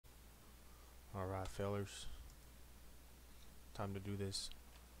failures. Time to do this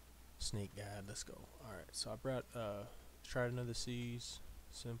snake guide. Let's go. Alright, so I brought Trident of the Seas,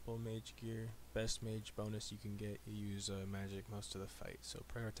 simple mage gear, best mage bonus you can get. You use magic most of the fight, so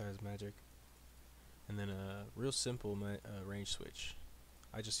prioritize magic. And then a real simple range switch.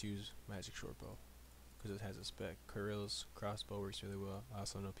 I just use magic short bow because it has a spec. Carill's crossbow works really well. I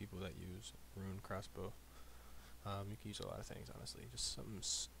also know people that use rune crossbow. You can use a lot of things, honestly. Just something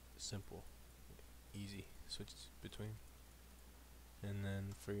simple, easy switches between. And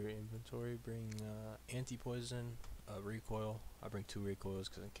then for your inventory, bring anti-poison, recoil. I bring 2 recoils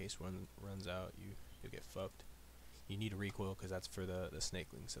because in case one runs out, you'll get fucked. You need a recoil because that's for the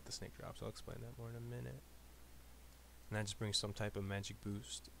snakelings that the snake drops. I'll explain that more in a minute. And I just bring some type of magic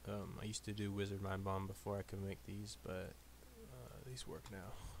boost. I used to do Wizard Mind Bomb before I could make these, but these work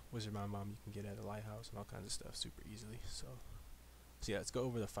now. Wizard Mind Bomb you can get at a lighthouse and all kinds of stuff super easily. So yeah, let's go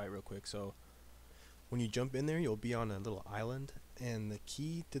over the fight real quick. So when you jump in there, you'll be on a little island, and the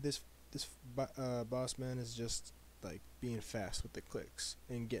key to this boss man is just like being fast with the clicks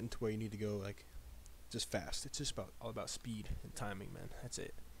and getting to where you need to go, like just fast. It's just all about speed and timing, man. That's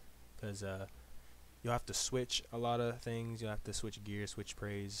it. Because you'll have to switch a lot of things. You'll have to switch gear, switch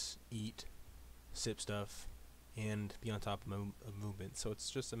praise, eat, sip stuff, and be on top of movement. So it's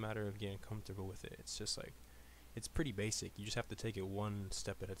just a matter of getting comfortable with it. It's just like, it's pretty basic. You just have to take it one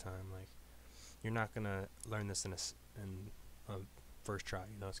step at a time. Like, you're not gonna learn this in a first try.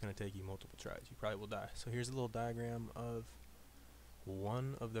 You know, it's gonna take you multiple tries. You probably will die. So here's a little diagram of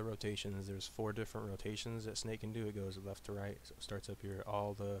one of the rotations. There's 4 different rotations that snake can do. It goes left to right. So it starts up here.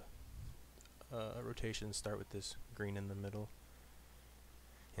 All the rotations start with this green in the middle.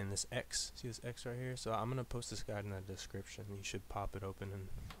 And this X, see this X right here? So I'm gonna post this guide in the description. You should pop it open and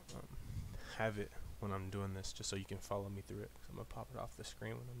have it when I'm doing this, just so you can follow me through it. So I'm gonna pop it off the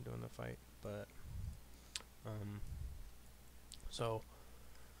screen when I'm doing the fight. But so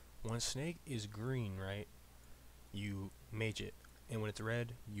when snake is green, right, you mage it, and when it's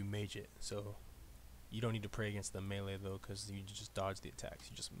red, you mage it. So you don't need to pray against the melee though, because you just dodge the attacks.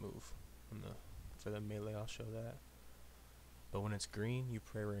 You just move. For the melee, I'll show that. But when it's green, you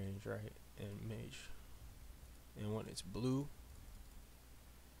pray range, right, and mage. And when it's blue,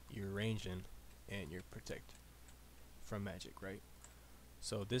 you're ranging and you're protect from magic, right?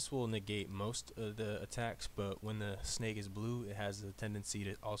 So this will negate most of the attacks, but when the snake is blue, it has a tendency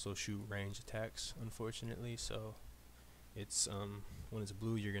to also shoot range attacks, unfortunately. So it's when it's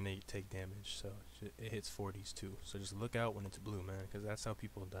blue, you're gonna take damage. So it hits 40s too. So just look out when it's blue, man, because that's how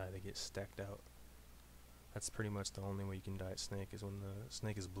people die. They get stacked out. That's pretty much the only way you can die at snake, is when the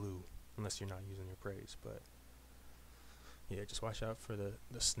snake is blue, unless you're not using your praise. But yeah, just watch out for the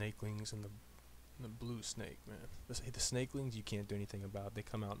snakelings and the blue snake, man. The snakelings you can't do anything about. They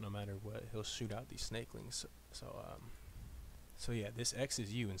come out no matter what. He'll shoot out these snakelings. So yeah, this X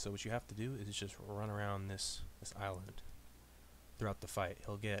is you, and so what you have to do is just run around this island throughout the fight.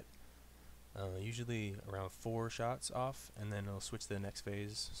 He'll get usually around 4 shots off, and then he'll switch to the next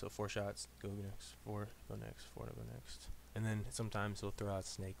phase. So 4 shots, go next, 4, go next, 4, go next. And then sometimes he'll throw out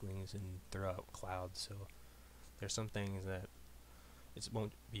snakelings and throw out clouds. So there's some things that it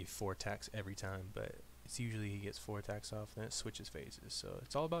won't be 4 attacks every time, but it's usually he gets 4 attacks off, then it switches phases. So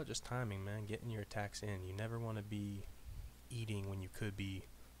it's all about just timing, man, getting your attacks in. You never want to be eating when you could be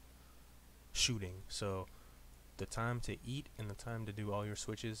shooting. So the time to eat and the time to do all your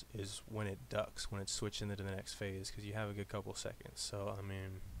switches is when it ducks, when it's switching into the next phase, because you have a good couple seconds. So I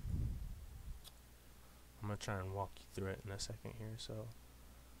mean, I'm gonna try and walk you through it in a second here. So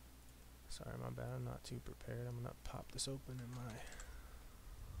sorry, my bad, I'm not too prepared. I'm gonna pop this open in my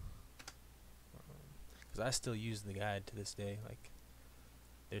because I still use the guide to this day. Like,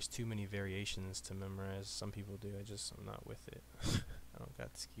 there's too many variations to memorize. Some people do. I'm not with it. I don't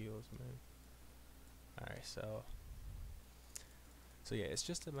got the skills, man. Alright, so yeah, it's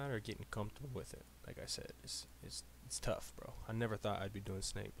just a matter of getting comfortable with it. Like I said, it's tough, bro. I never thought I'd be doing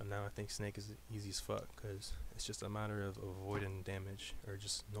snake, but now I think snake is easy as fuck, because it's just a matter of avoiding damage, or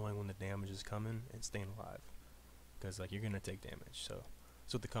just knowing when the damage is coming and staying alive, because like you're gonna take damage. So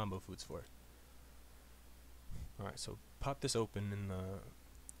that's what the combo food's for. Alright, so pop this open, and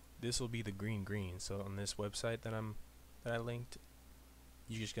this will be the green. So on this website that I linked,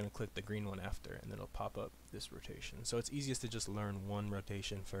 you're just gonna click the green one after, and then it'll pop up this rotation. So it's easiest to just learn one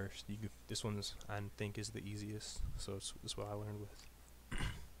rotation first. This one's, I think, is the easiest. So this is what I learned with.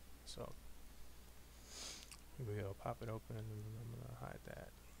 So here we go. Pop it open, and I'm gonna hide that.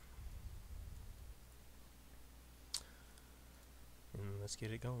 And let's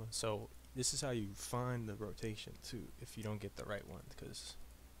get it going. So this is how you find the rotation too, if you don't get the right one, because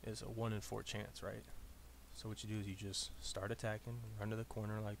is a 1 in 4 chance, right? So what you do is you just start attacking, run to the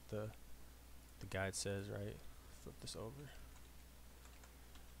corner like the guide says, right? Flip this over.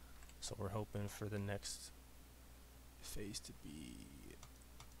 So we're hoping for the next phase to be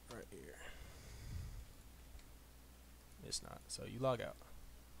right here. It's not. So you log out.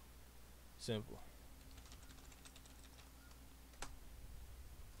 Simple.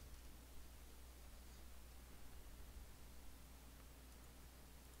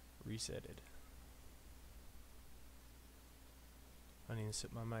 Reset it. I need to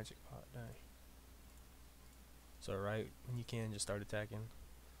sit my magic pot down. So right when you can, just start attacking.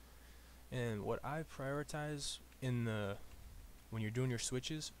 And what I prioritize in the when you're doing your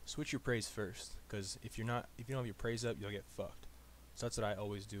switches, switch your praise first, because if you don't have your praise up, you'll get fucked. So that's what I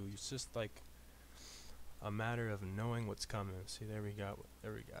always do. It's just like a matter of knowing what's coming. See, there we got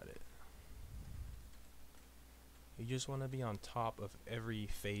it. You just want to be on top of every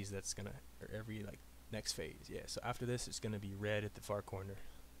phase that's gonna, or every like next phase. Yeah. So after this, it's gonna be red at the far corner.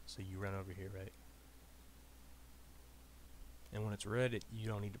 So you run over here, right? And when it's red, you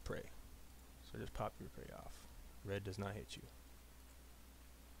don't need to pray. So just pop your prey off. Red does not hit you.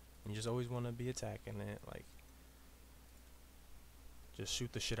 And you just always want to be attacking it, like, just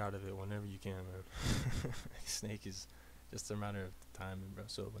shoot the shit out of it whenever you can, man. Snake is just a matter of timing, bro.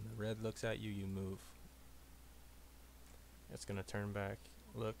 So when the red looks at you, you move. It's gonna turn back,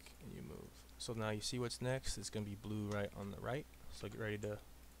 look, and you move. So now you see what's next. It's gonna be blue right on the right. So get ready to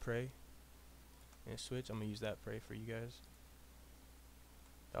pray and switch. I'm gonna use that pray for you guys.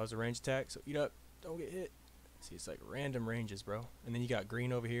 That was a range attack, so eat up, don't get hit. See, it's like random ranges, bro. And then you got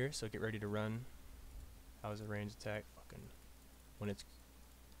green over here, so get ready to run. That was a range attack. Fucking, when it's,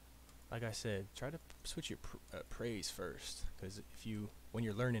 like I said, try to switch your praise first, because when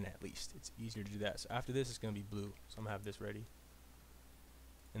you're learning at least, it's easier to do that. So after this, it's gonna be blue, so I'm gonna have this ready.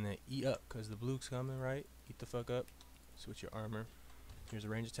 And then eat up, because the blue's coming, right? Eat the fuck up. Switch your armor. Here's a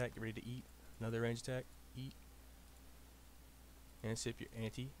range attack, get ready to eat. Another range attack, eat. And sip your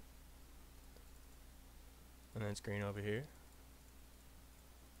anti. And then it's green over here.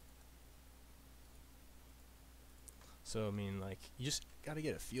 So I mean, like, you just gotta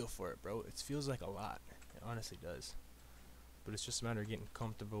get a feel for it, bro. It feels like a lot. It honestly does. But it's just a matter of getting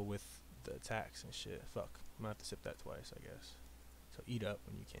comfortable with the attacks and shit. Fuck. I'm gonna have to sip that twice, I guess. So eat up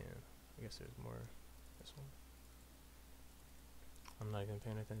when you can. I guess there's more. This one. I'm not even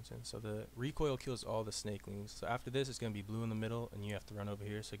paying attention. So the recoil kills all the snakelings. So after this, it's gonna be blue in the middle, and you have to run over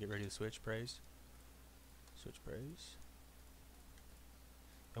here. So get ready to switch praise. Switch praise.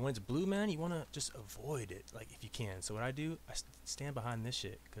 And when it's blue, man, you wanna just avoid it, like, if you can. So what I do, I stand behind this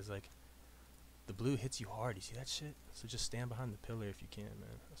shit, cause like the blue hits you hard. You see that shit? So just stand behind the pillar if you can,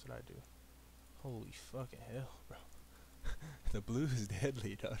 man. That's what I do. Holy fucking hell, bro. The blue is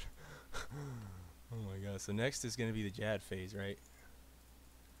deadly, dog. Oh my god. So next is gonna be the Jad phase, right?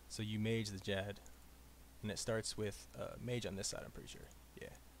 So you mage the Jad, and it starts with mage on this side, I'm pretty sure.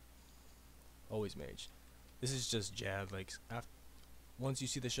 Yeah. Always mage. This is just Jad, like, once you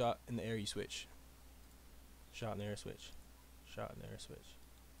see the shot in the air, you switch. Shot in the air, switch. Shot in the air, switch.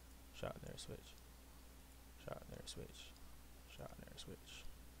 Shot in the air, switch. Shot in the air, switch. Shot in the air, switch.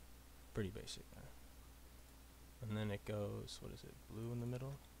 Pretty basic, man. And then it goes, what is it, blue in the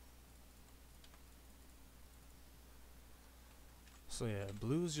middle? So yeah,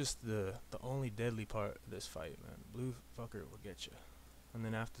 blue's just the only deadly part of this fight, man. Blue fucker will get you. And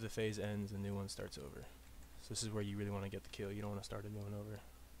then after the phase ends, the new one starts over. So this is where you really want to get the kill. You don't want to start a new one over.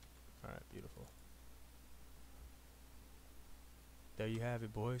 Alright, beautiful. There you have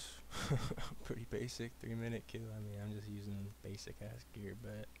it, boys. Pretty basic 3-minute kill. I mean, I'm just using basic ass gear,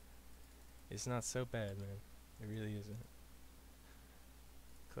 but it's not so bad, man. It really isn't.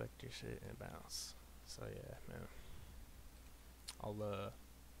 Collect your shit and bounce. So yeah, man. I'll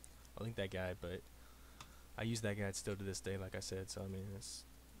link that guide, but I use that guide still to this day, like I said. So I mean,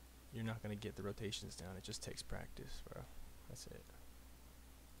 you're not gonna get the rotations down. It just takes practice, bro. That's it.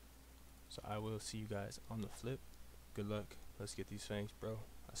 So I will see you guys on the flip. Good luck. Let's get these fangs, bro.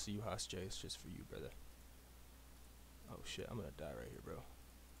 I see you, Hasj. It's just for you, brother. Oh shit, I'm gonna die right here, bro.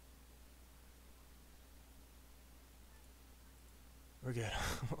 We're good.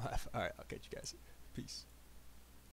 Alright, I'll catch you guys. Peace.